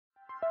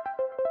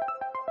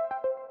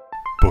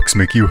Books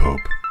make you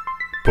hope.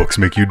 Books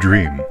make you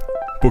dream.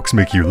 Books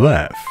make you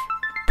laugh.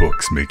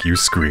 Books make you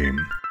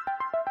scream.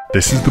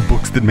 This is the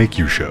Books That Make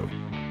You show.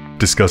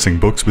 Discussing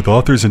books with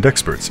authors and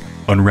experts,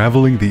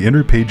 unraveling the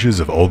inner pages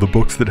of all the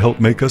books that help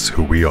make us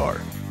who we are.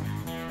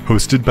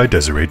 Hosted by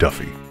Desiree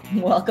Duffy.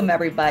 Welcome,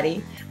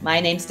 everybody. My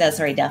name's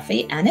Desiree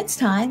Duffy, and it's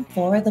time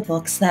for the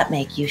Books That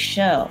Make You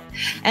show.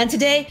 And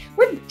today,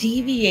 we're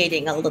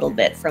deviating a little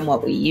bit from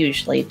what we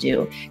usually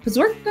do, because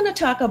we're going to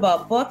talk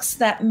about books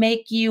that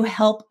make you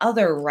help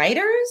other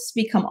writers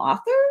become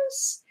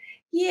authors.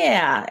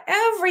 Yeah,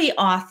 every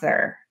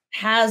author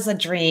has a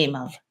dream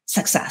of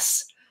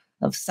success,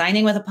 of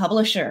signing with a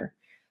publisher,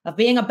 of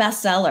being a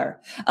bestseller,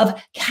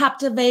 of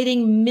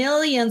captivating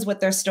millions with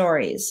their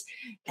stories,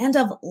 and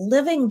of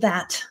living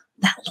that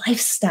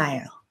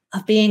lifestyle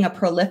of being a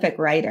prolific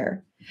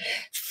writer.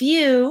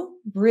 Few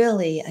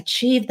really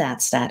achieve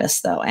that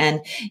status, though,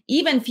 and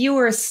even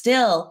fewer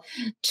still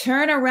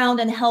turn around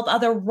and help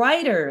other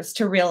writers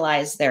to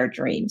realize their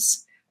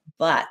dreams.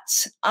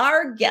 But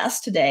our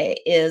guest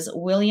today is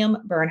William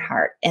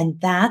Bernhardt, and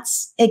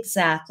that's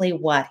exactly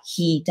what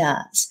he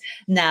does.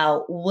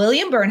 Now,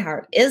 William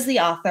Bernhardt is the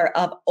author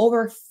of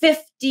over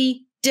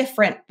 50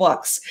 different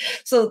books.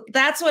 So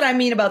that's what I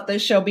mean about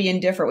this show being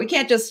different. We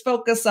can't just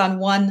focus on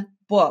one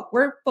book.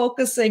 We're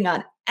focusing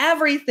on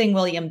everything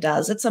William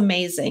does. It's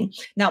amazing.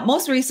 Now,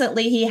 most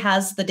recently, he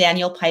has the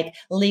Daniel Pike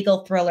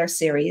legal thriller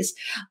series,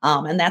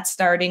 and that's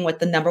starting with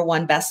the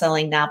 #1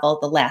 best-selling novel,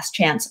 The Last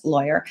Chance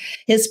Lawyer.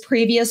 His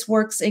previous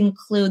works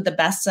include the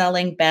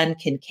best-selling Ben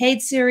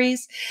Kincaid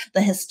series,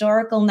 the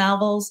historical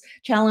novels,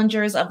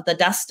 Challengers of the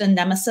Dust and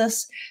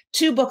Nemesis,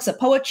 2 books of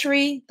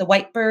poetry, The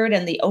White Bird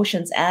and The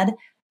Ocean's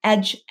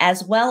Edge,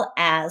 as well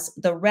as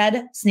the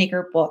Red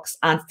Sneaker books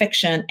on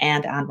fiction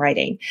and on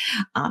writing.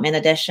 In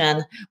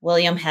addition,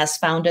 William has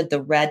founded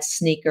the Red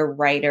Sneaker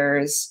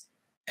Writers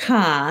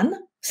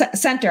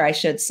Center, I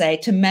should say,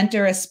 to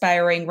mentor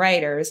aspiring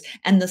writers.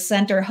 And the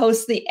center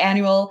hosts the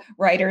annual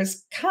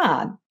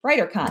WriterCon,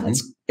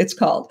 it's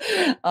called.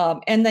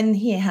 And then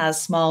he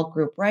has small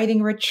group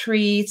writing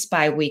retreats,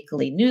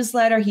 bi-weekly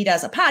newsletter. He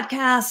does a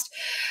podcast.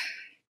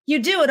 You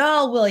do it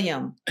all,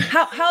 William.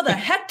 How the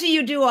heck do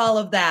you do all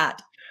of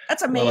that?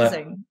 That's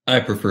amazing. Well, I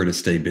prefer to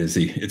stay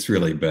busy. It's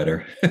really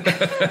better.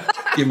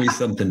 Give me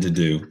something to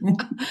do.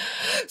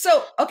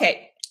 So,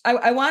 okay,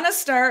 I want to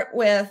start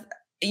with,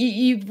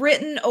 you've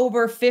written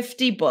over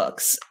 50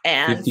 books.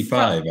 And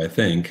 55, I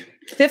think.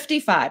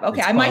 55.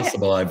 Okay. It's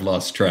possible I've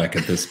lost track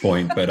at this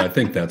point, but I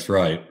think that's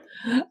right.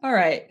 All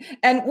right.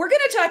 And we're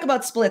going to talk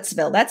about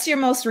Splitsville. That's your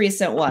most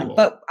recent one. Cool.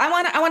 But I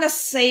want to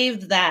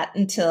save that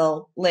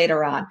until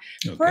later on.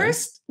 Okay.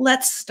 First,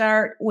 let's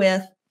start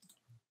with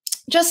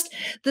just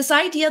this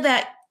idea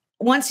that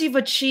once you've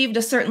achieved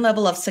a certain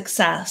level of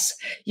success,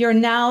 you're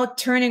now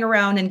turning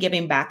around and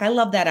giving back. I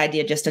love that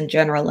idea just in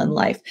general in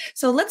life.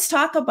 So let's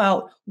talk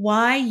about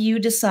why you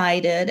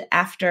decided,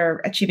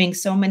 after achieving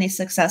so many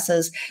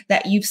successes,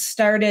 that you've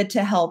started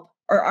to help,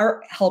 or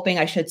are helping,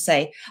 I should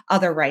say,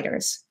 other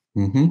writers.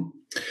 Mm-hmm.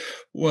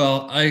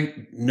 Well, I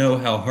know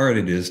how hard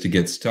it is to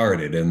get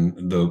started,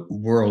 and the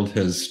world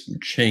has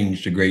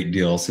changed a great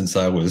deal since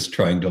I was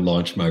trying to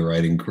launch my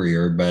writing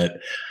career, but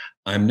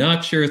I'm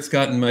not sure it's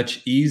gotten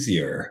much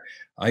easier.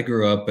 I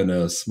grew up in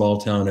a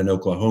small town in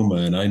Oklahoma,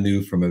 and I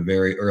knew from a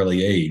very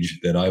early age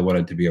that I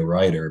wanted to be a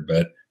writer.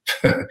 But,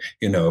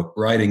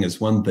 writing is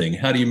one thing.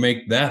 How do you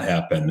make that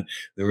happen?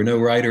 There were no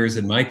writers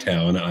in my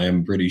town, I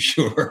am pretty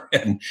sure,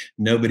 and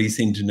nobody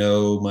seemed to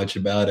know much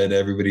about it.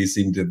 Everybody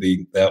seemed to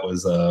think that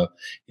was a,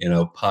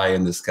 pie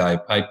in the sky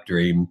pipe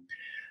dream.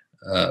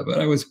 But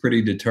I was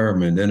pretty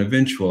determined. And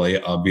eventually,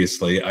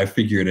 obviously, I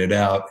figured it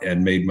out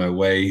and made my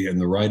way in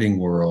the writing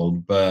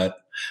world. But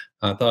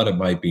I thought it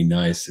might be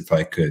nice if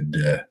I could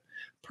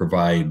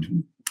provide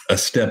a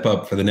step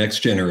up for the next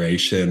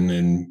generation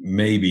and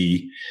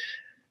maybe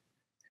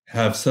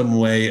have some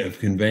way of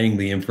conveying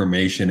the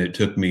information it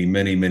took me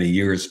many, many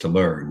years to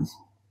learn.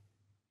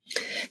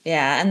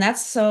 Yeah, and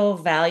that's so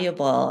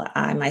valuable.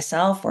 I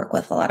myself work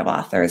with a lot of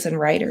authors and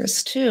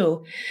writers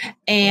too.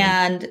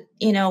 And,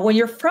 when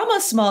you're from a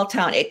small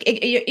town,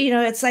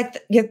 it's like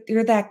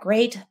you're that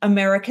great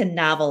American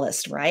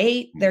novelist,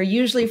 right? They're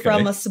usually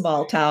from a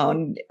small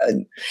town.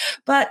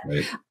 But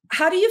right.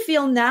 How do you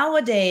feel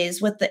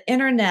nowadays with the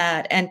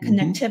internet and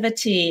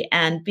connectivity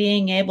and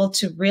being able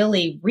to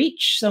really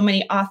reach so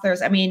many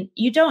authors? I mean,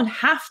 you don't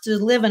have to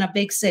live in a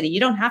big city. You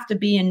don't have to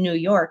be in New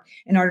York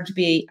in order to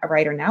be a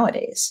writer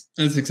nowadays.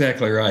 That's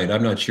exactly right.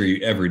 I'm not sure you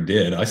ever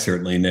did. I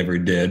certainly never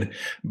did.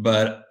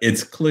 But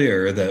it's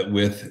clear that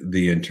with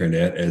the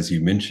internet, as you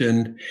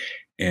mentioned,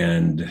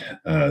 and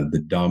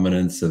the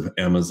dominance of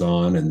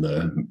Amazon and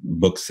the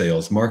book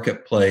sales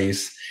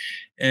marketplace,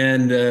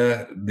 and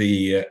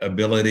the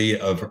ability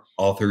of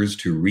authors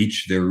to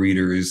reach their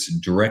readers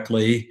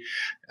directly.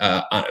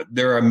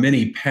 There are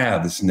many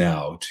paths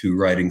now to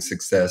writing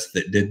success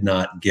that didn't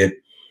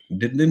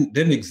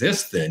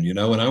exist then.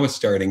 When I was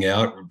starting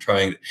out,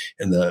 trying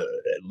in the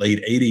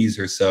late 80s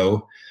or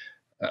so,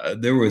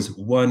 there was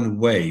one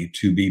way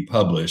to be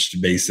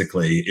published,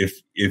 basically,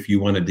 if you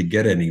wanted to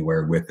get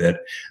anywhere with it.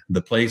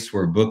 The place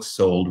where books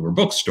sold were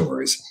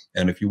bookstores.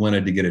 And if you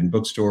wanted to get in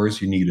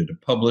bookstores, you needed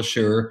a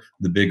publisher,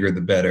 the bigger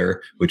the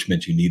better, which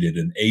meant you needed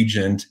an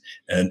agent.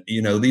 And,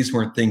 these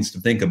weren't things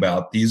to think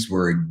about. These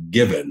were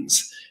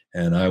givens.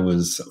 And I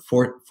was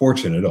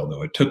fortunate,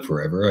 although it took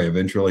forever. I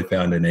eventually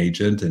found an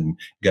agent and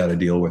got a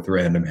deal with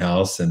Random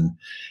House. And,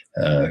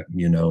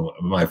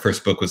 my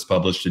first book was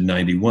published in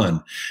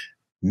 91.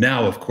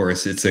 Now, of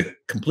course, it's a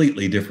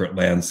completely different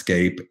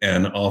landscape,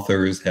 and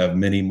authors have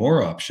many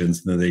more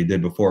options than they did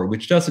before,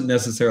 which doesn't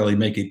necessarily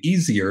make it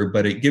easier,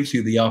 but it gives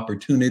you the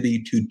opportunity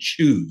to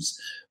choose,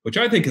 which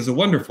I think is a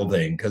wonderful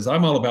thing, because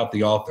I'm all about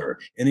the author.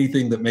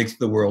 Anything that makes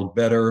the world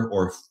better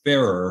or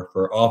fairer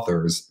for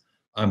authors,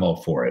 I'm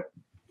all for it.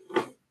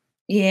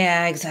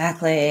 Yeah,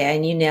 exactly.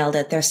 And you nailed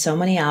it. There's so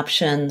many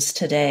options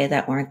today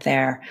that weren't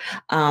there.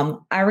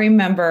 I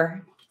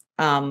remember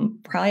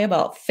probably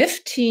about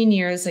 15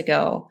 years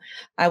ago,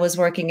 I was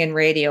working in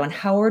radio, and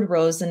Howard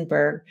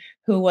Rosenberg,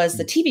 who was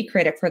the TV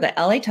critic for the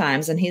LA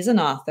Times, and he's an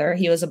author,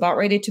 he was about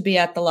ready to be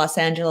at the Los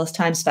Angeles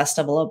Times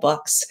Festival of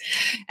Books.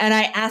 And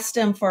I asked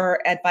him for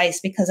advice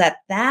because at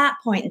that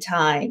point in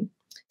time,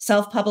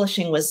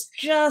 self-publishing was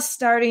just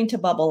starting to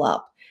bubble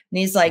up. And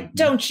he's like,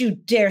 don't you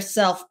dare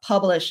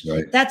self-publish.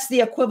 Right. That's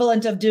the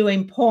equivalent of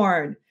doing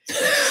porn.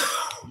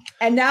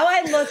 And now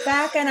I look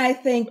back and I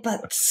think,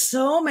 but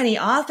so many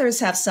authors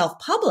have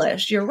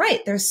self-published. You're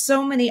right. There's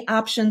so many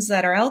options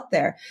that are out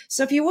there.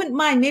 So if you wouldn't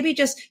mind, maybe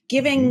just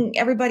giving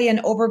everybody an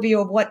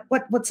overview of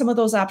what some of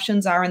those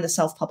options are in the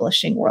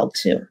self-publishing world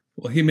too.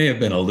 Well, he may have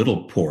been a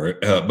little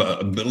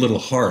a little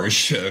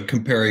harsh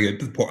comparing it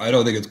to poor. I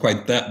don't think it's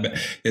quite that bad.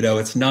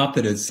 It's not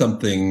that it's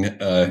something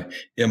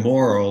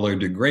immoral or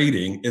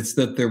degrading. It's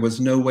that there was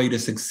no way to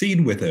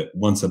succeed with it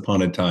once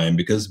upon a time,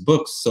 because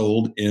books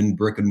sold in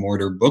brick and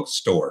mortar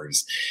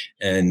bookstores,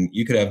 and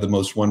you could have the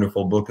most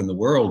wonderful book in the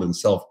world and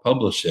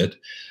self-publish it.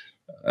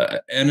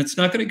 And it's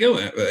not going to go.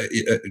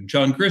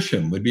 John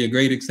Grisham would be a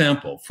great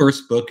example.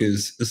 First book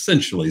is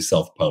essentially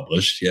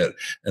self-published, yet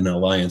an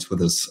alliance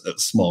with a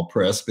small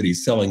press, but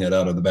he's selling it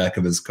out of the back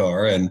of his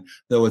car. And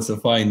though it's a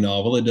fine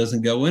novel, it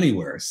doesn't go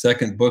anywhere.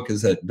 Second book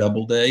is at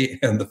Doubleday,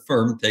 and the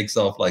firm takes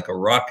off like a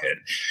rocket.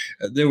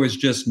 There was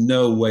just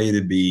no way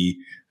to be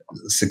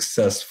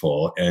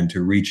successful and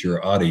to reach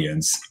your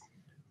audience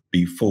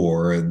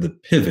before the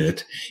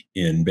pivot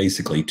in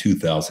basically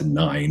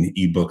 2009.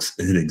 Ebooks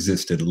had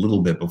existed a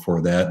little bit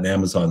before that, and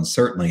Amazon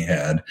certainly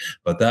had,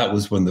 but that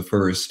was when the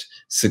first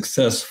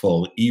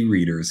successful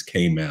e-readers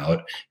came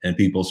out and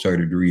people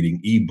started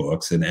reading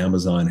ebooks, and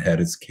Amazon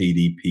had its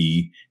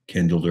KDP,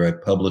 Kindle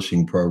Direct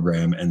Publishing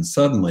program, and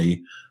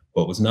suddenly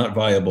what was not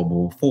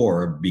viable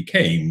before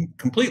became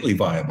completely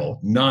viable.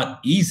 Not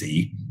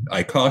easy.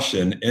 I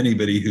caution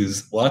anybody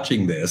who's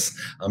watching this.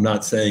 I'm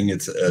not saying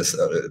it's a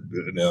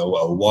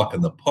walk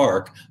in the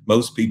park.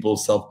 Most people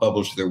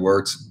self-publish their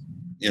works,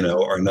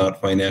 are not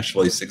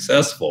financially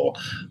successful,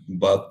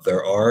 but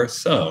there are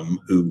some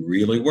who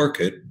really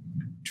work it,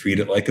 treat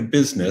it like a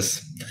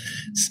business,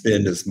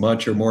 spend as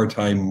much or more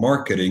time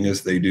marketing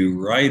as they do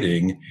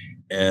writing,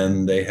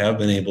 and they have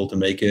been able to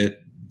make it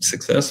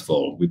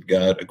successful. We've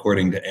got,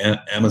 according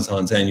to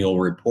Amazon's annual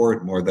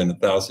report, more than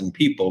 1,000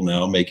 people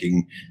now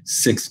making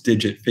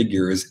 6-digit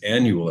figures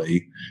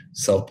annually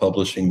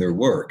self-publishing their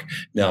work.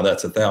 Now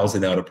that's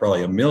 1,000 out of probably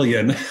 1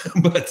 million,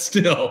 but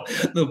still,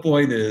 the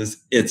point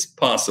is it's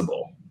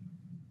possible.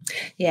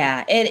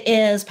 Yeah, it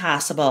is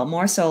possible,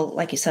 more so,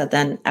 like you said,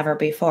 than ever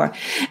before.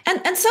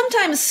 And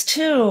sometimes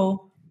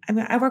too,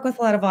 I work with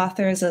a lot of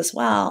authors as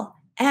well,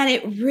 and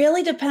it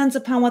really depends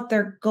upon what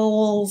their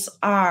goals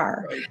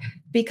are. Right.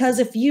 Because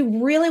if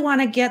you really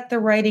want to get the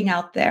writing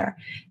out there,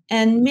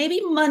 and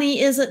maybe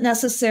money isn't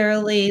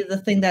necessarily the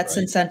thing that's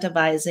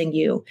incentivizing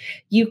you,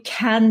 you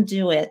can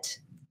do it.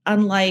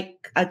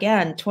 Unlike,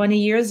 again, 20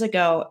 years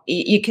ago,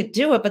 you could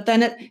do it, but then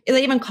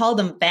they even called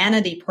them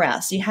vanity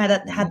press. You had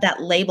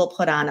that label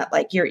put on it,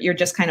 like you're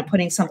just kind of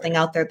putting something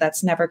out there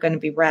that's never going to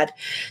be read.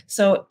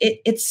 So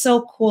it's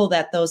so cool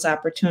that those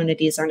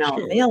opportunities are now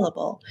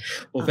available.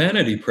 Well,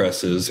 vanity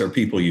presses are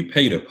people you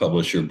pay to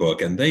publish your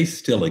book, and they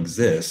still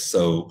exist.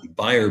 So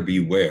buyer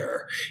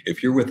beware.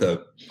 If you're with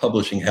a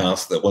publishing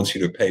house that wants you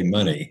to pay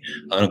money,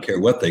 I don't care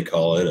what they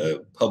call it,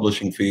 a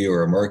publishing fee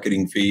or a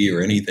marketing fee or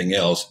anything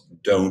else,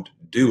 don't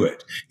do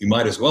it. You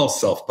might as well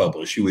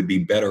self-publish. You would be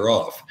better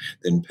off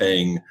than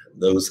paying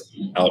those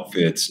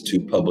outfits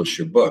to publish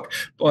your book.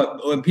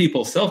 But when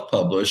people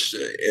self-publish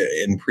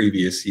in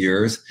previous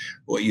years,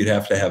 well, you'd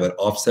have to have it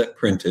offset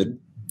printed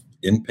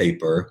in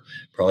paper,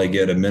 probably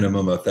get a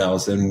minimum of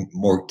 1,000,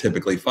 more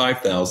typically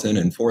 5,000,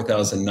 and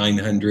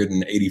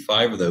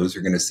 4,985 of those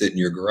are going to sit in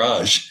your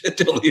garage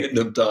until the end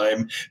of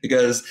time,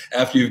 because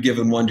after you've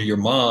given one to your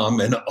mom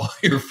and all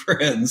your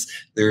friends,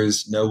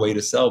 there's no way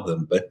to sell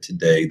them. But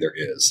today there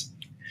is.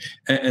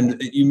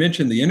 And you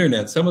mentioned the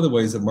internet. Some of the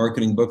ways of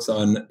marketing books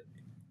on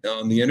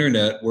the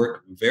internet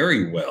work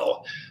very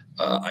well.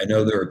 I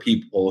know there are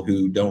people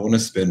who don't want to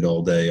spend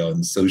all day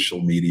on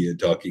social media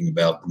talking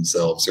about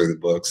themselves or the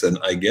books, and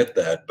I get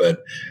that.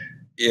 But,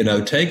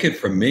 take it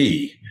from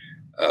me,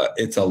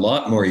 it's a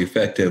lot more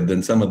effective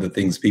than some of the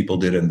things people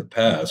did in the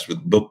past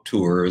with book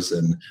tours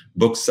and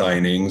book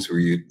signings where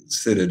you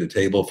sit at a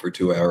table for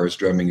 2 hours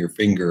drumming your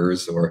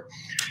fingers or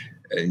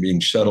being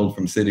shuttled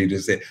from city to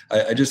city.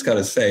 I just got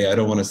to say, I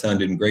don't want to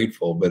sound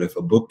ungrateful, but if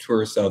a book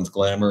tour sounds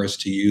glamorous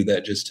to you,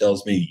 that just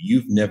tells me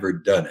you've never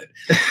done it.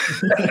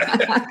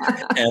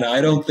 And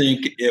I don't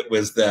think it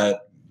was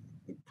that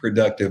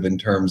productive in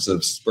terms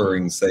of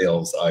spurring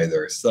sales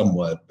either,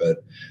 somewhat, but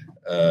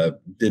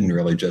didn't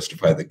really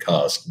justify the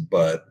cost.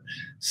 But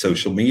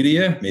social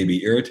media may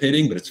be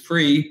irritating, but it's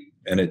free,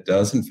 and it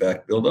does, in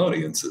fact, build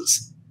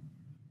audiences.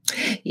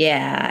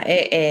 Yeah,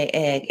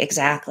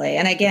 exactly.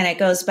 And again, it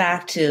goes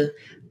back to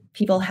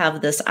people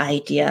have this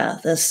idea,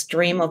 this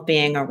dream of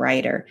being a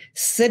writer,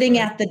 sitting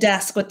at the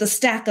desk with the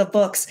stack of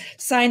books,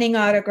 signing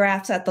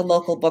autographs at the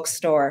local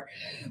bookstore.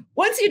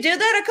 Once you do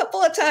that a couple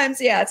of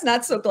times, yeah, it's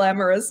not so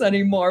glamorous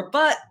anymore,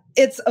 but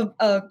it's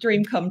a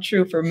dream come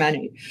true for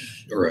many.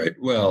 Right.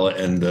 Well,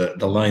 and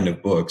the line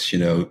of books,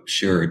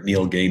 sure,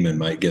 Neil Gaiman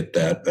might get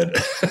that,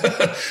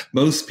 but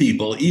most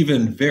people,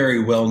 even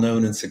very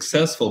well-known and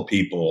successful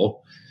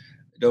people,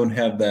 don't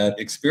have that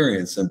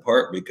experience, in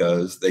part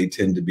because they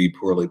tend to be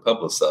poorly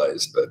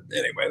publicized. But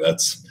anyway,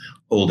 that's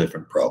a whole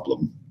different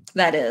problem.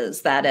 That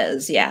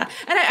is, yeah.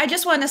 And I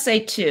just want to say,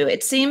 too,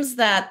 it seems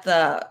that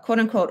the quote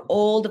unquote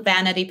old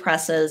vanity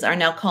presses are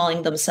now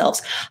calling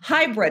themselves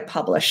hybrid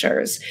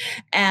publishers.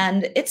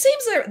 And it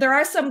seems there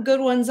are some good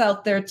ones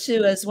out there,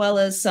 too, as well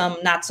as some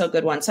not so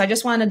good ones. So I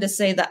just wanted to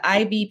say the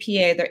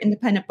IBPA, their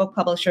Independent Book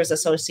Publishers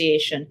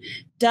Association,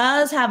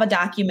 does have a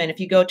document, if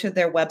you go to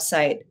their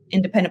website,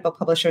 Independent Book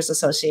Publishers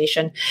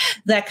Association,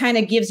 that kind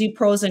of gives you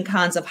pros and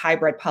cons of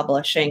hybrid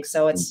publishing.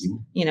 So it's,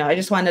 I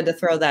just wanted to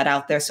throw that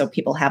out there so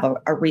people have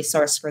a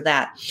resource for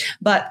that.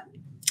 But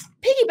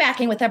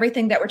piggybacking with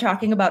everything that we're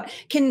talking about,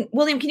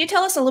 William, can you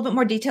tell us a little bit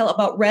more detail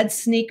about Red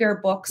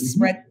Sneaker Books,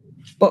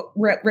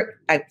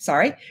 I'm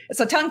sorry, it's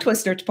a tongue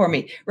twister for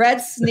me. Red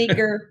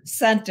Sneaker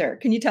Center.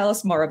 Can you tell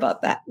us more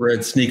about that?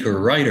 Red Sneaker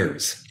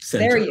Writers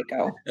Center. There you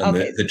go. And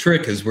the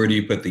trick is, where do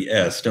you put the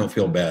S? Don't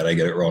feel bad. I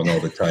get it wrong all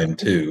the time,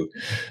 too.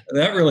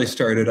 That really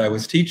started, I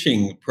was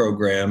teaching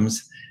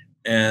programs,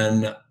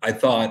 and I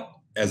thought,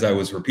 as I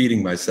was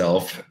repeating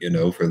myself,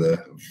 for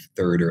the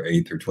third or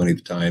eighth or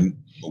 20th time,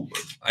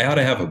 I ought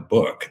to have a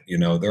book,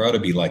 there ought to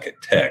be like a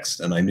text.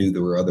 And I knew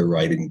there were other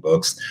writing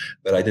books,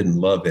 but I didn't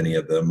love any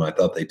of them. I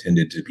thought they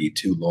tended to be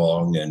too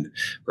long and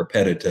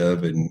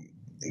repetitive and,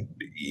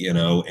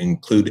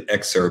 include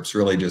excerpts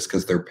really just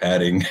because they're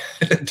padding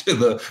to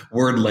the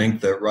word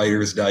length that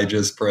Writer's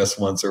Digest press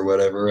once or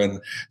whatever. And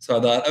so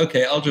I thought,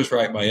 okay, I'll just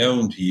write my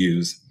own to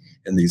use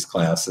in these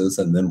classes.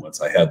 And then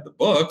once I had the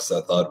books,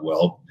 I thought,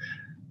 well,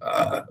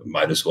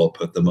 might as well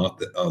put them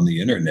up on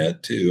the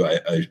internet too.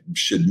 I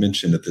should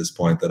mention at this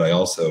point that I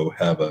also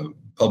have a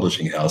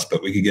publishing house,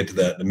 but we could get to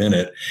that in a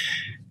minute.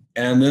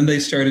 And then they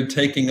started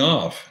taking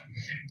off.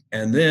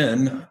 And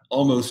then,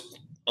 almost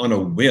on a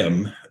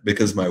whim,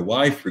 because my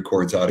wife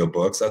records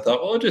audiobooks, I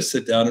thought, well, I'll just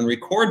sit down and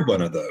record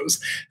one of those.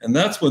 And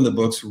that's when the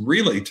books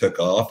really took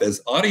off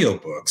as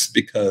audiobooks,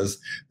 because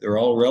they're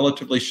all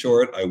relatively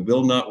short. I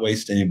will not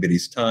waste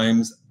anybody's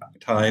time.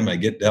 I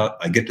get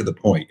to the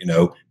point,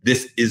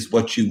 this is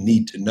what you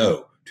need to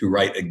know to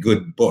write a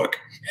good book,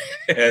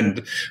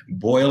 and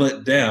boil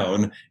it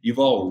down. You've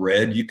all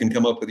read, you can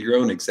come up with your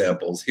own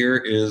examples. Here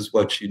is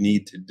what you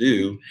need to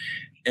do.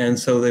 And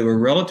so they were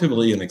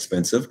relatively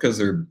inexpensive because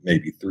they're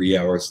maybe 3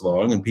 hours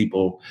long, and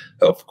people,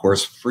 of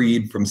course,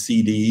 freed from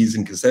CDs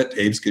and cassette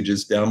tapes, could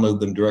just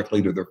download them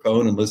directly to their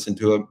phone and listen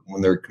to them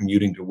when they're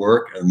commuting to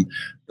work. And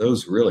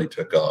those really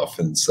took off.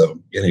 And so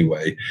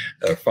anyway,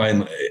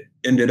 finally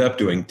ended up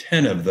doing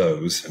 10 of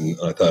those. And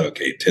I thought,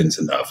 okay, 10's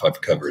enough. I've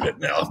covered it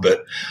now.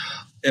 But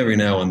every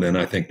now and then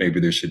I think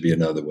maybe there should be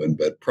another one,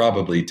 but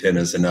probably 10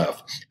 is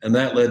enough. And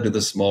that led to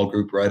the small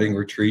group writing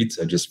retreats.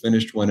 I just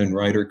finished one in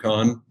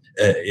WriterCon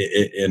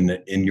in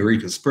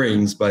Eureka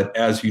Springs. But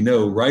as you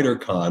know,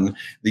 WriterCon,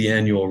 the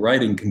annual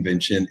writing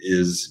convention,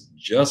 is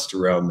just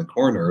around the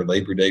corner,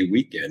 Labor Day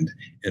weekend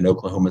in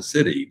Oklahoma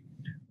City.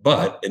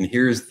 But, and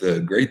here's the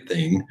great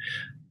thing,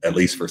 at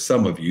least for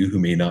some of you who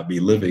may not be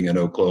living in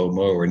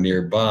Oklahoma or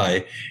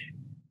nearby,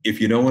 if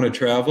you don't want to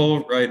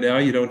travel right now,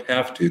 you don't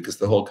have to, because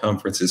the whole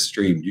conference is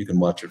streamed. You can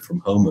watch it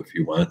from home if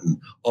you want,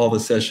 and all the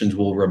sessions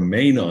will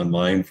remain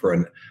online for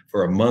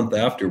a month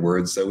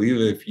afterwards. So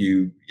even if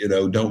you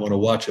don't want to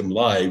watch them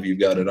live, you've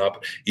got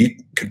you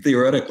could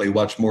theoretically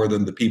watch more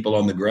than the people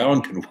on the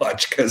ground can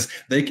watch, because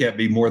they can't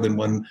be more than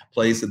one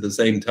place at the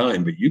same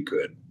time, but you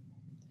could.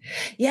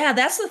 Yeah,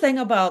 that's the thing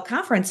about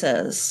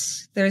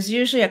conferences. There's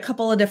usually a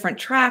couple of different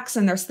tracks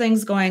and there's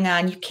things going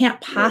on. You can't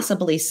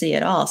possibly see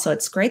it all. So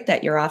it's great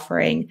that you're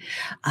offering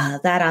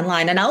that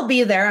online. And I'll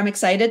be there. I'm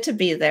excited to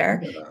be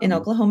there in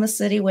Oklahoma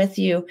City with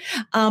you.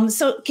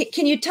 So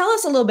can you tell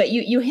us a little bit?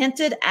 You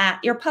hinted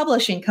at your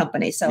publishing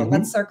company. So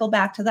let's circle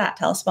back to that.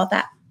 Tell us about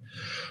that.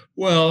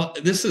 Well,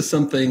 this is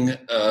something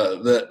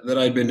that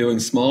I'd been doing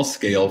small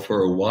scale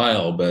for a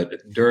while,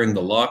 but during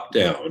the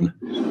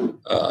lockdown,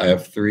 I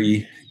have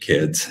 3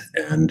 kids,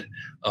 and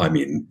I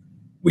mean,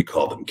 we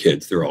call them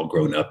kids. They're all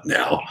grown up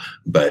now.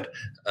 But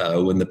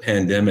when the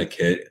pandemic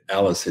hit,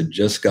 Alice had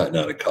just gotten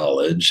out of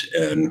college,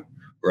 and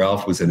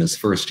Ralph was in his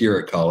first year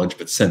at college,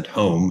 but sent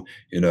home,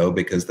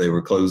 because they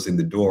were closing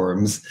the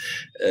dorms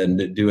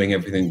and doing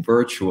everything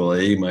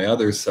virtually. My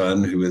other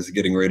son, who was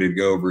getting ready to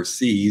go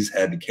overseas,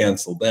 had to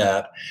cancel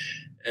that.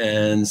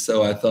 And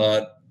so I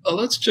thought, oh,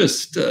 let's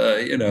just,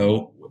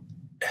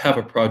 have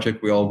a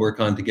project we all work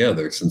on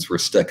together since we're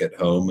stuck at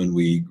home. And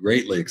we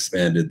greatly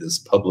expanded this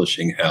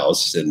publishing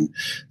house and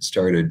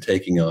started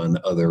taking on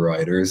other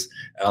writers.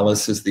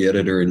 Alice is the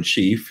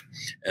editor-in-chief,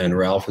 and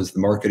Ralph is the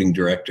marketing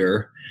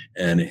director.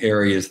 And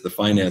Harry is the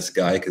finance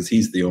guy because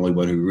he's the only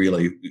one who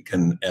really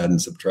can add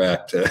and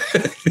subtract,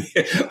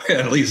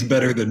 at least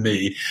better than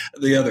me.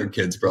 The other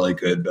kids probably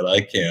could, but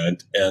I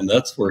can't. And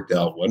that's worked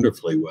out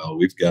wonderfully well.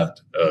 We've got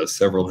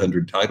several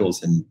hundred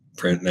titles in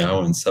print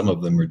now, and some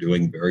of them are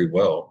doing very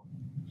well.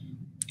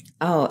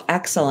 Oh,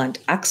 excellent.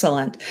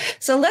 Excellent.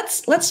 So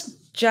let's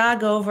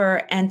jog over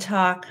and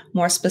talk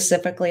more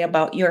specifically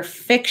about your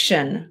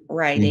fiction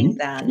writing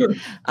then.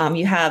 Sure.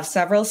 You have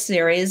several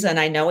series, and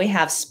I know we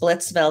have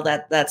Splitsville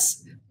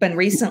that's been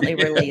recently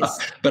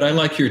released. But I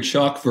like your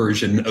chalk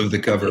version of the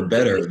cover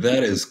better.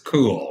 That is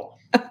cool.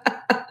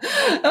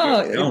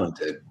 Oh, you're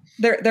talented.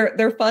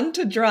 They're fun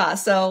to draw.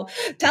 So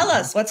tell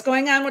us what's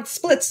going on with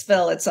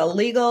Splitsville. It's a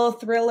legal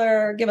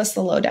thriller. Give us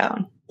the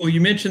lowdown. Well, you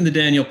mentioned the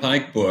Daniel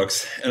Pike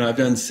books, and I've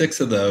done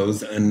 6 of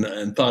those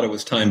and thought it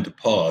was time to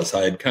pause.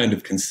 I had kind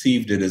of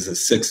conceived it as a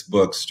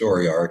 6-book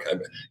story arc.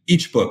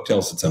 Each book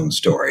tells its own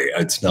story.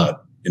 It's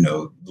not,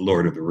 The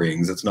Lord of the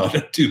Rings. It's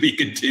not to be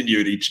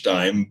continued each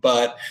time,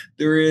 but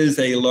there is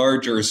a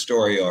larger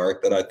story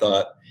arc that I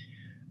thought,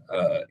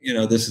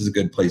 this is a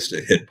good place to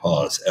hit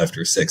pause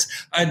after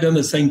 6. I'd done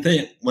the same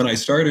thing when I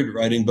started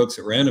writing books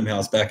at Random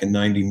House back in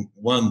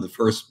 91. The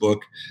first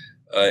book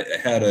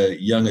had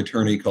a young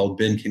attorney called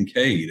Ben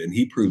Kincaid, and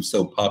he proved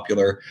so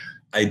popular.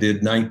 I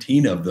did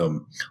 19 of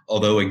them.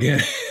 Although,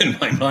 again, in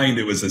my mind,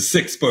 it was a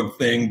 6-book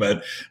thing,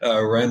 but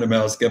Random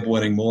House kept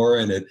wanting more.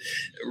 And it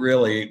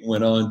really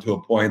went on to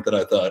a point that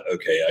I thought,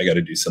 okay, I got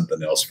to do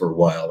something else for a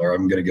while or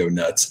I'm going to go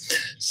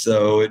nuts.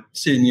 So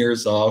 10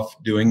 years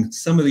off doing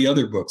some of the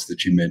other books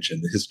that you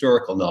mentioned, the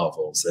historical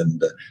novels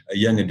and a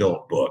young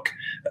adult book,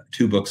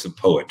 2 books of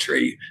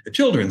poetry, a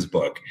children's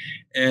book.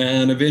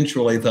 And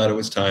eventually thought it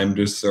was time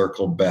to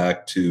circle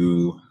back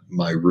to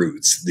my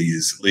roots,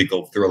 these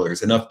legal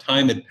thrillers. Enough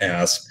time had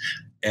passed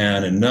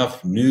and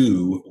enough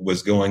new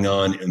was going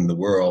on in the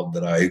world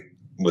that I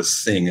was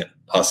seeing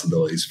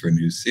possibilities for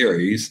new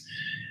series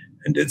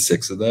and did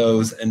 6 of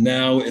those. And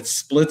now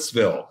it's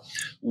Splitsville,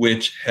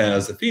 which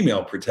has a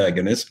female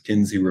protagonist,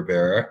 Kinsey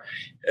Rivera,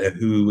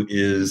 who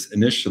is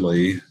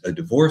initially a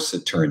divorce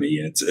attorney.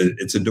 It's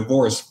a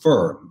divorce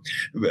firm,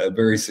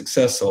 very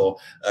successful,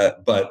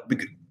 but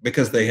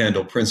because they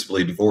handle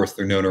principally divorce,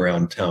 they're known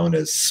around town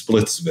as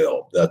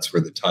Splitsville. That's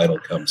where the title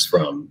comes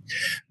from.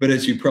 But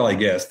as you probably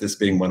guessed, this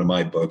being one of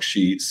my books,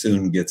 she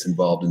soon gets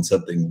involved in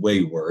something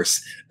way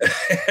worse.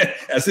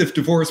 As if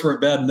divorce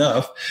weren't bad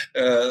enough,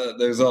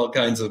 there's all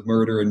kinds of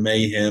murder and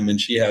mayhem, and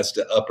she has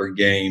to up her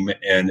game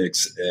and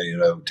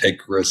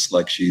take risks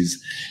like she's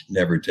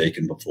never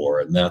taken before.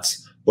 And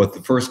that's what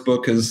the first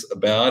book is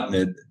about,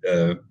 and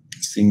it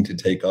seemed to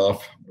take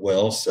off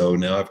well. So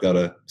now I've got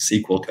a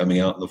sequel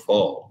coming out in the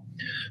fall,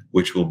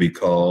 which will be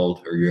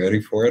called, are you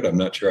ready for it? I'm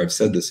not sure I've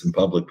said this in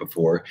public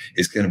before.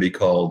 It's going to be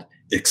called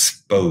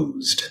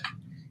Exposed.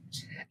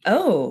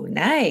 Oh,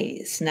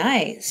 nice,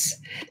 nice.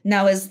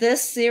 Now, is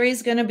this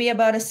series going to be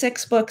about a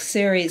 6-book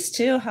series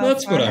too?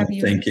 That's what I'm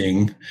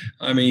thinking.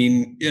 I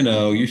mean,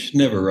 you should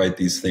never write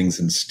these things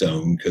in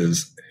stone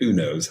because who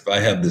knows? If I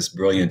have this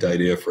brilliant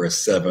idea for a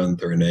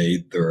 7th or an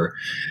 8th or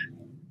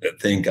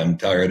think I'm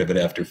tired of it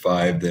after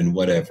 5, then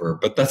whatever.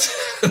 But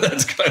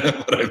that's kind of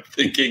what I'm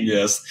thinking.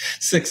 Yes,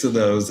 6 of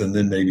those, and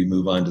then maybe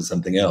move on to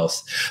something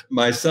else.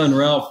 My son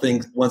Ralph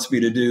wants me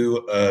to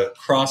do a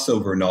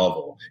crossover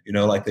novel,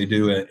 like they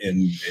do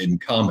in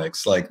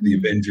comics, like the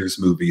Avengers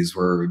movies,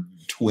 where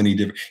 20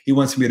 different. He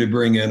wants me to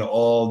bring in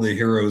all the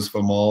heroes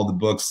from all the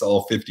books,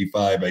 all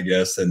 55, I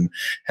guess, and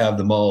have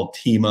them all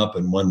team up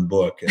in one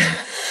book. And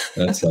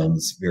that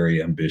sounds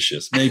very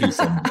ambitious. Maybe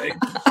someday.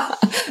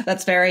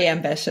 That's very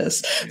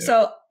ambitious. Yeah.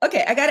 So,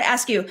 okay, I got to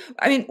ask you,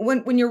 I mean,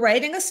 when you're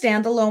writing a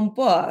standalone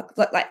book,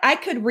 like I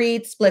could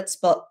read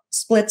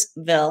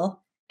Splitsville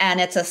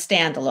and it's a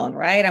standalone,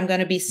 right? I'm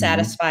going to be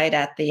satisfied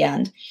at the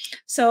end.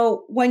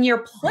 So when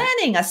you're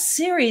planning a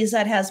series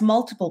that has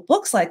multiple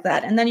books like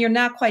that, and then you're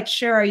not quite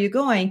sure, are you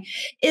going,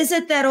 is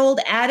it that old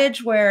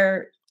adage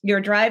where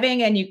you're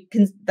driving and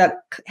the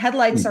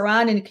headlights are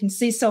on and you can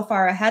see so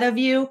far ahead of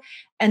you,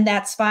 and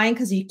that's fine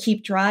because you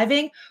keep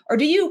driving? Or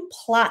do you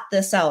plot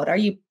this out? Are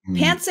you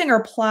pantsing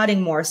or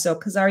plotting more so?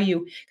 Because are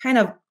you kind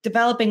of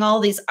developing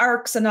all these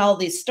arcs and all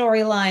these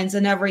storylines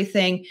and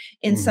everything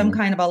in some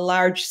kind of a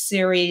large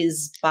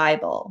series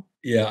Bible?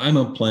 Yeah, I'm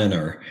a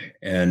planner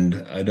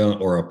and I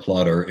don't, or a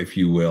plotter, if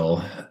you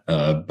will.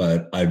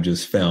 But I've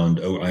just found,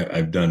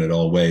 I've done it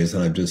all ways,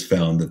 and I've just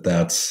found that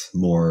that's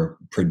more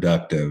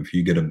productive.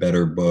 You get a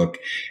better book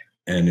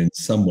and in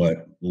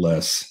somewhat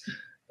less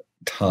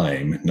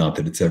time. Not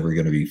that it's ever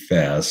going to be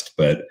fast,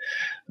 but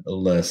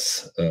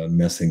less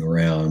messing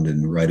around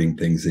and writing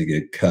things that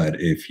get cut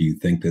if you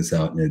think this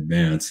out in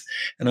advance.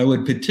 And I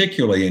would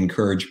particularly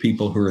encourage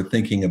people who are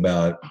thinking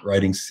about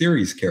writing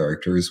series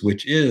characters,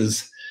 which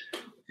is,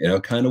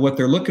 kind of what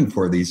they're looking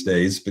for these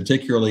days,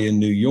 particularly in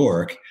New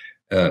York.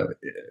 Uh,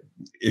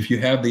 if you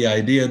have the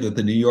idea that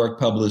the New York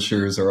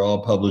publishers are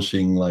all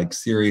publishing like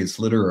serious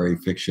literary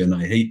fiction,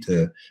 I hate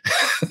to,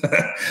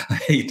 I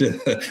hate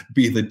to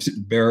be the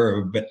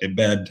bearer of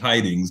bad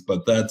tidings,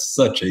 but that's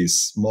such a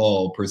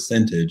small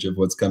percentage of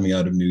what's coming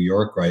out of New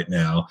York right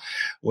now.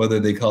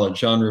 Whether they call it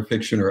genre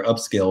fiction or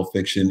upscale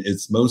fiction,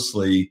 it's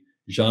mostly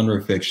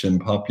genre fiction,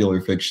 popular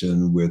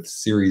fiction with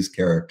series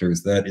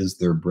characters. That is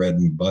their bread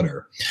and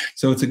butter.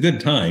 So it's a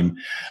good time.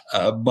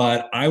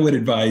 But I would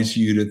advise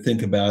you to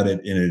think about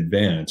it in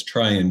advance.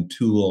 Try and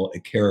tool a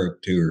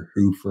character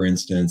who, for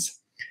instance,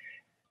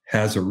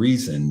 has a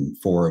reason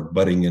for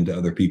butting into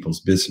other people's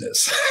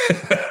business,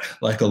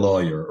 like a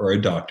lawyer or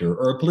a doctor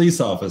or a police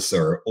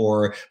officer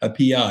or a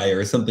PI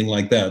or something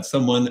like that.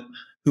 Someone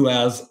who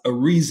has a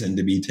reason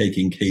to be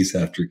taking case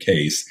after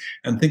case.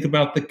 And think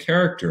about the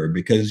character,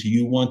 because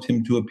you want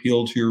him to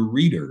appeal to your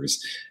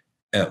readers.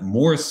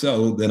 More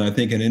so than I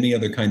think in any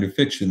other kind of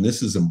fiction,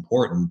 this is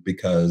important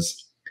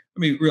because,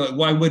 really,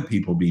 why would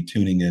people be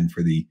tuning in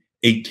for the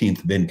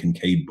 18th Ben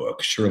Kincaid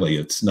book? Surely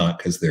it's not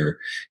because they're,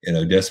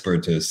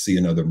 desperate to see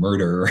another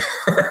murder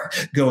or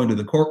go into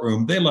the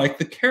courtroom. They like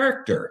the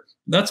character.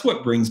 That's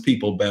what brings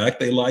people back.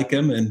 They like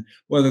him, and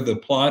whether the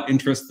plot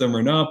interests them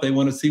or not, they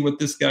want to see what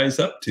this guy's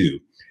up to.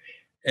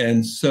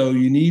 And so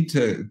you need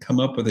to come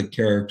up with a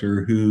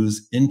character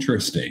who's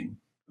interesting,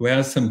 who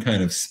has some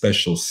kind of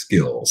special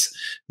skills,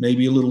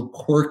 maybe a little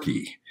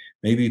quirky,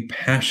 maybe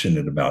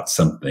passionate about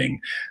something.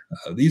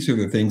 These are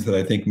the things that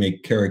I think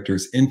make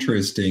characters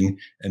interesting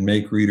and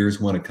make readers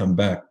want to come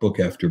back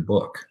book after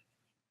book.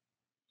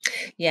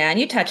 Yeah, and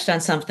you touched on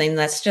something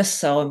that's just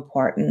so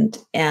important.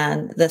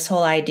 And this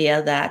whole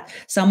idea that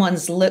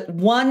someone's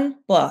one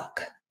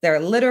book, their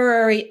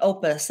literary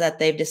opus that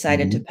they've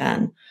decided to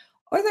pen,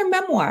 or their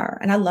memoir.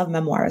 And I love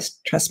memoirs.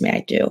 Trust me,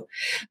 I do.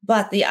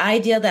 But the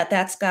idea that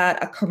that's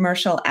got a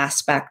commercial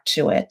aspect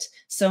to it.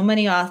 So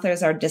many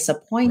authors are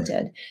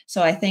disappointed. Right.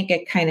 So I think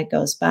it kind of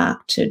goes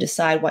back to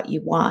decide what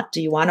you want.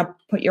 Do you want to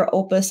put your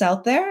opus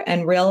out there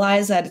and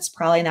realize that it's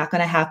probably not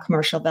going to have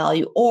commercial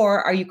value?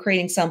 Or are you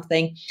creating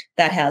something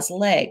that has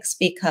legs?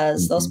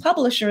 Because those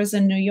publishers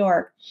in New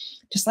York,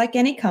 just like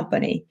any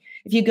company,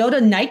 if you go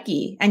to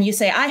Nike and you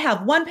say, I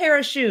have one pair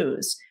of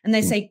shoes, and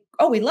they say,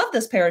 oh, we love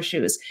this pair of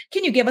shoes.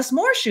 Can you give us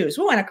more shoes?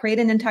 We want to create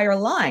an entire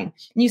line.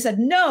 And you said,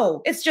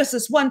 no, it's just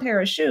this one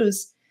pair of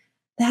shoes.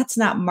 That's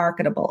not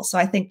marketable. So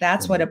I think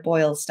that's what it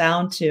boils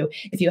down to.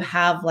 If you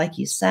have, like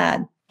you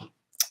said,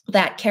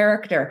 that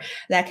character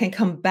that can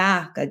come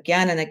back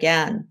again and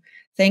again.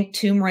 Think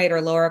Tomb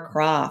Raider, Lara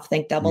Croft,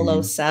 think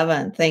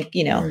 007, think,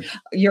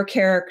 your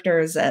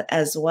characters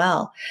as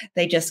well.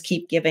 They just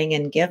keep giving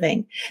and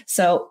giving.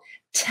 So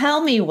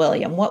tell me,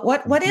 William,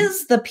 what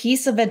is the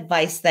piece of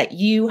advice that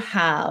you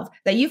have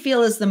that you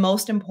feel is the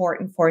most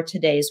important for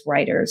today's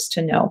writers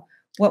to know?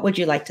 What would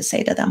you like to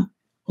say to them?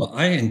 Well,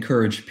 I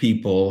encourage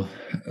people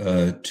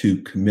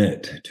to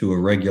commit to a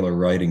regular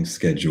writing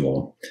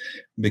schedule,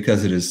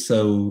 because it is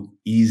so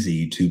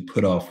easy to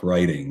put off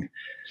writing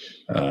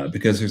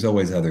because there's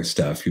always other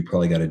stuff. You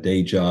probably got a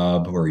day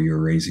job, or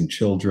you're raising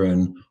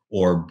children,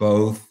 or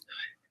both,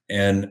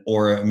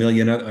 or a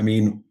million other.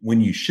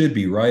 When you should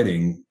be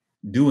writing,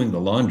 doing the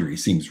laundry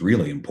seems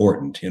really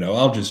important.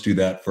 I'll just do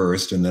that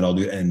first, and then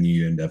and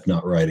you end up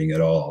not writing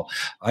at all.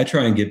 I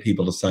try and get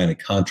people to sign a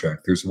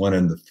contract. There's one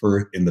in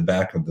the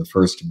back of the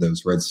first of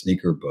those red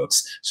sneaker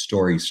books,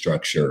 Story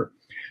Structure.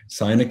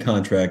 Sign a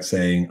contract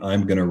saying,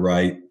 I'm going to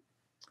write,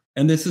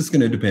 and this is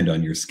going to depend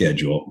on your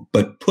schedule,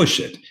 but push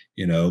it.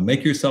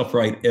 Make yourself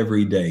write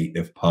every day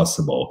if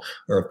possible.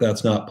 Or if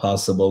that's not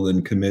possible,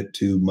 then commit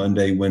to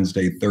Monday,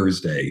 Wednesday,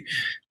 Thursday,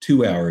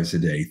 2 hours a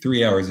day,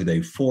 3 hours a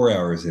day, 4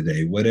 hours a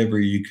day, whatever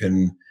you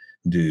can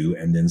do,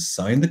 and then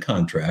sign the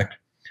contract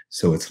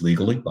so it's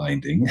legally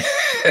binding.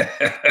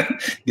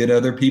 Get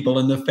other people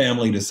in the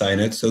family to sign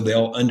it so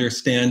they'll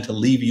understand to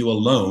leave you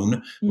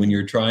alone when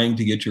you're trying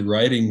to get your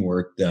writing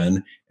work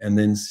done, and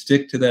then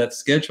stick to that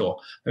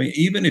schedule.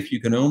 Even if you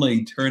can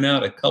only turn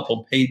out a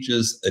couple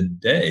pages a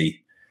day,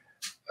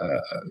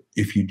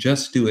 if you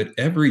just do it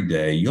every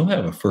day, you'll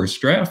have a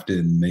first draft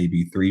in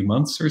maybe 3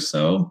 months or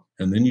so.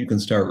 And then you can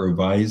start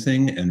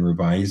revising,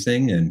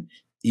 and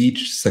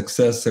each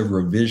successive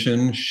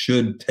revision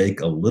should take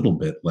a little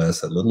bit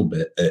less, at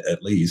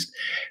least.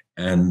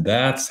 And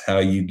that's how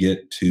you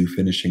get to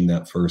finishing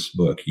that first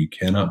book. You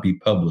cannot be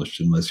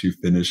published unless you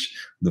finish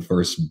the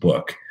first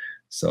book.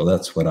 So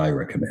that's what I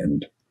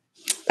recommend.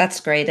 That's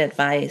great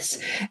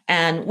advice.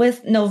 And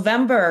with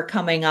November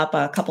coming up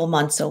a couple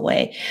months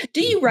away,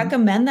 do you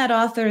recommend that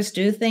authors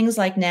do things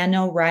like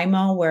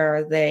NaNoWriMo,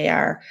 where they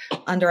are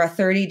under a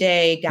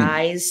 30-day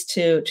guise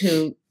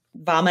to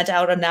vomit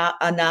out a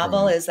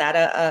novel? Right. Is that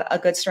a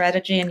good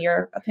strategy in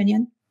your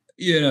opinion?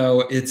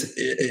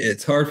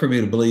 It's hard for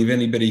me to believe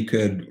anybody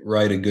could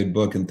write a good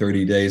book in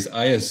 30 days.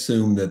 I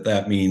assume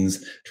that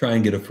means try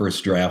and get a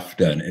first draft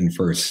done in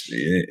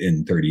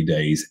 30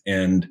 days.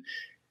 And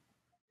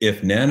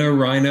if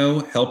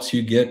NaNoWriMo helps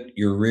you get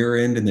your rear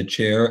end in the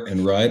chair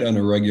and write on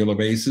a regular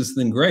basis,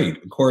 then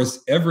great. Of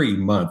course, every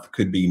month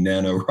could be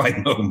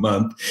NaNoWriMo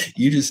month.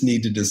 You just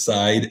need to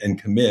decide and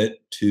commit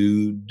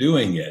to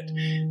doing it.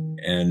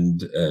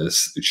 And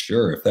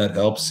sure, if that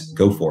helps,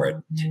 go for it.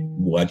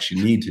 What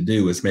you need to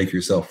do is make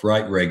yourself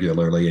write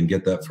regularly and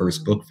get that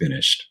first book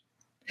finished.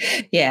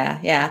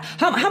 Yeah.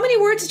 How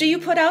many words do you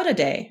put out a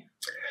day?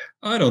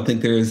 I don't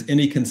think there is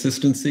any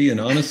consistency. And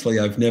honestly,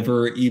 I've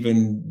never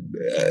even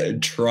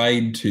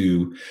tried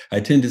to. I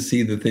tend to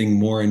see the thing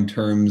more in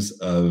terms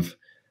of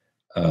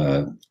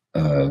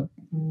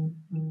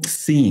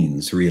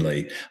scenes,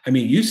 really. I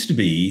mean, it used to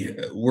be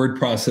word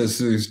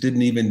processors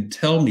didn't even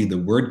tell me the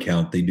word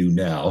count they do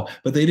now,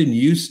 but they didn't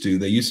used to.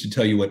 They used to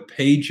tell you what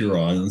page you're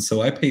on. And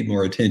so I paid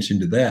more attention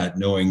to that,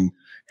 knowing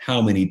how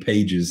many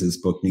pages this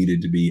book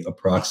needed to be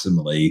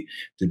approximately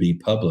to be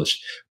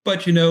published.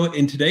 But,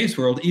 in today's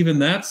world, even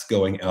that's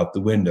going out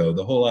the window.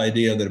 The whole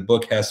idea that a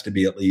book has to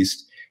be at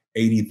least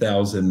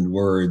 80,000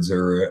 words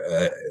or,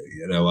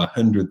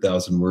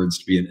 100,000 words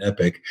to be an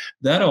epic,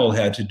 that all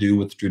had to do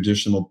with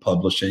traditional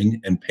publishing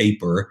and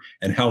paper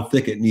and how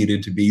thick it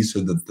needed to be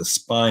so that the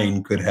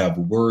spine could have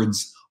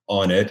words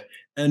on it.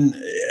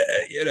 And,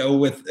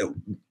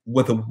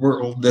 with a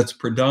world that's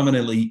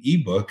predominantly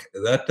ebook,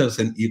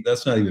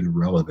 that's not even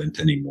relevant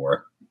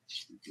anymore.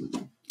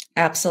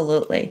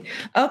 Absolutely.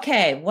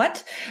 Okay.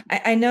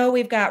 I know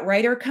we've got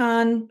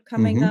WriterCon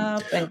coming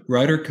up. And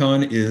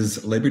WriterCon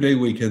is Labor Day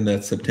weekend.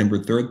 That's September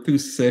 3rd through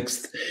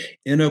 6th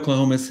in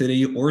Oklahoma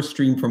City, or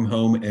stream from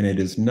home. And it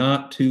is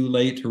not too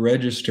late to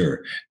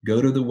register.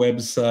 Go to the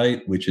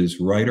website, which is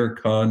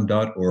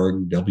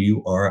writercon.org,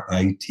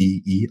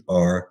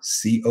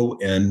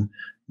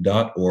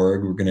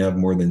 WRITERCON.org. We're going to have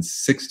more than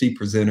 60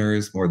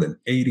 presenters, more than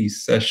 80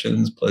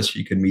 sessions, plus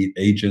you can meet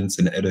agents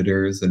and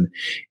editors and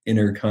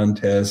enter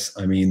contests.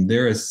 I mean,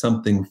 there is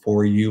something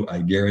for you,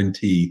 I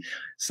guarantee,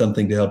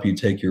 something to help you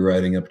take your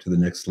writing up to the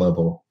next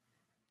level.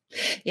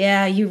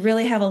 Yeah, you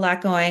really have a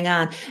lot going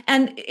on.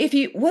 And if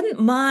you wouldn't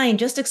mind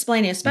just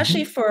explaining,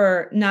 especially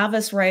for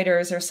novice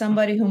writers or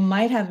somebody who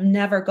might have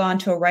never gone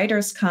to a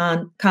writers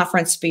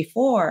conference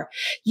before,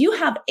 you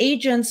have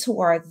agents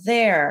who are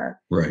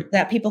there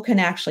that people can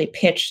actually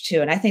pitch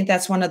to. And I think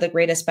that's one of the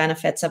greatest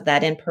benefits of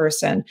that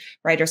in-person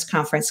writers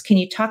conference. Can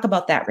you talk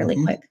about that really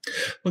quick?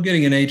 Well,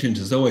 getting an agent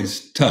is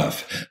always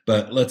tough,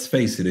 but let's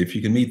face it, if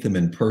you can meet them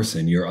in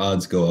person, your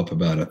odds go up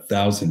about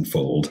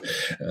 1,000-fold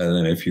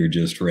than if you're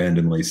just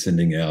randomly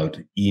sending out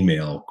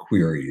email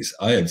queries.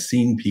 I have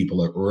seen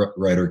people at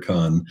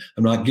WriterCon.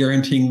 I'm not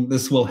guaranteeing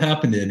this will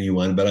happen to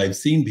anyone, but I've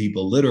seen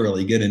people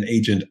literally get an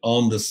agent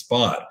on the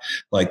spot.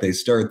 Like they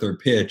start their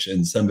pitch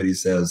and somebody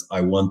says,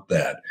 I want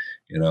that,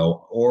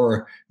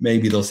 or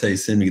maybe they'll say,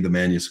 send me the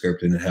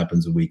manuscript, and it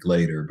happens a week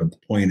later. But the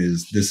point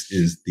is, this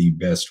is the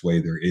best way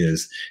there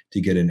is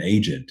to get an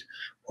agent.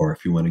 Or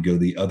if you want to go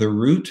the other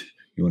route,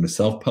 you want to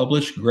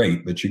self-publish,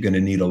 great, but you're going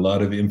to need a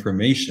lot of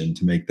information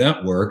to make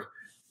that work.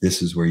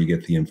 This is where you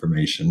get the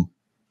information.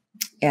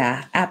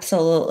 Yeah,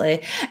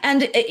 absolutely.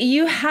 And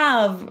you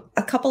have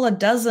a couple of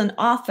dozen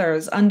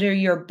authors under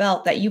your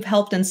belt that you've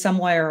helped in some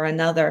way or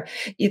another,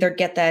 either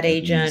get that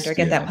agent or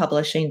get that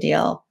publishing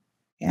deal.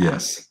 Yeah.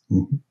 Yes.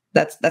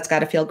 That's got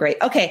to feel great.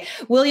 Okay,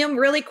 William,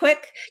 really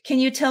quick, can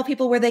you tell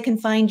people where they can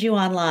find you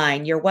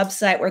online, your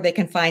website, where they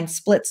can find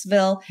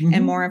Splitsville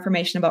and more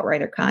information about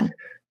WriterCon?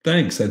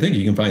 Thanks. I think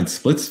you can find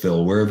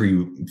Splitsville wherever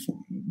you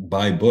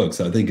buy books.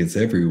 I think it's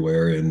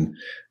everywhere in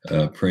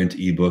print,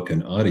 ebook,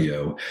 and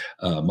audio.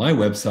 My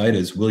website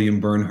is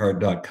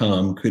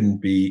williambernhardt.com.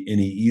 Couldn't be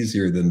any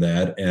easier than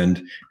that.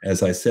 And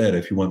as I said,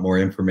 if you want more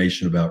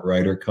information about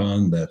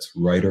WriterCon, that's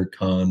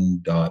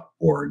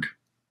writercon.org.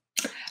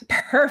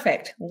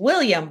 Perfect.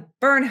 William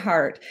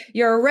Bernhardt,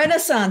 you're a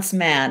Renaissance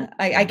man.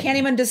 I can't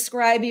even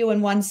describe you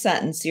in one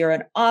sentence. You're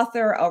an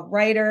author, a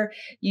writer,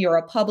 you're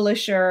a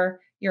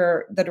publisher,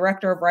 you're the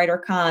director of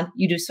WriterCon.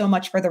 You do so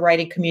much for the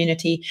writing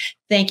community.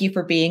 Thank you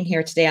for being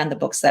here today on the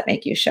Books That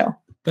Make You show.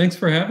 Thanks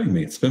for having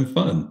me. It's been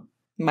fun.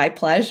 My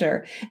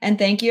pleasure. And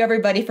thank you,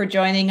 everybody, for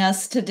joining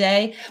us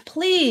today.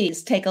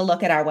 Please take a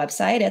look at our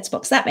website. It's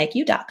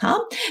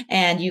booksthatmakeyou.com.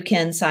 And you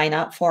can sign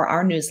up for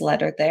our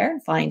newsletter there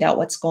and find out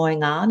what's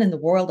going on in the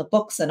world of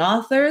books and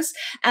authors.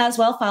 As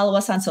well, follow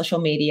us on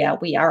social media.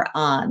 We are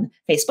on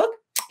Facebook,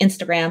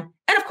 Instagram,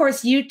 and of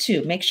course,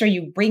 YouTube. Make sure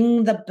you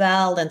ring the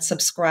bell and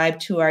subscribe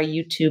to our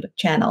YouTube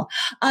channel.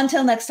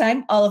 Until next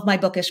time, all of my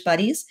bookish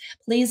buddies,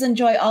 please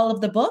enjoy all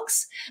of the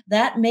books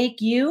that make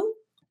you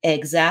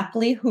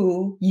exactly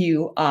who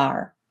you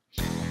are.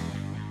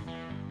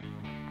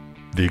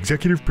 The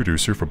executive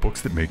producer for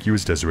Books That Make You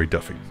is Desiree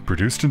Duffy.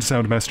 Produced and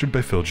sound mastered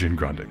by Phil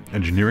Giangrande.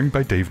 Engineering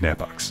by Dave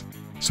Nabox.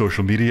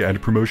 Social media and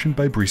promotion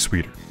by Bree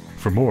Sweeter.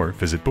 For more,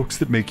 visit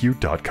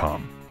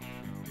booksthatmakeyou.com.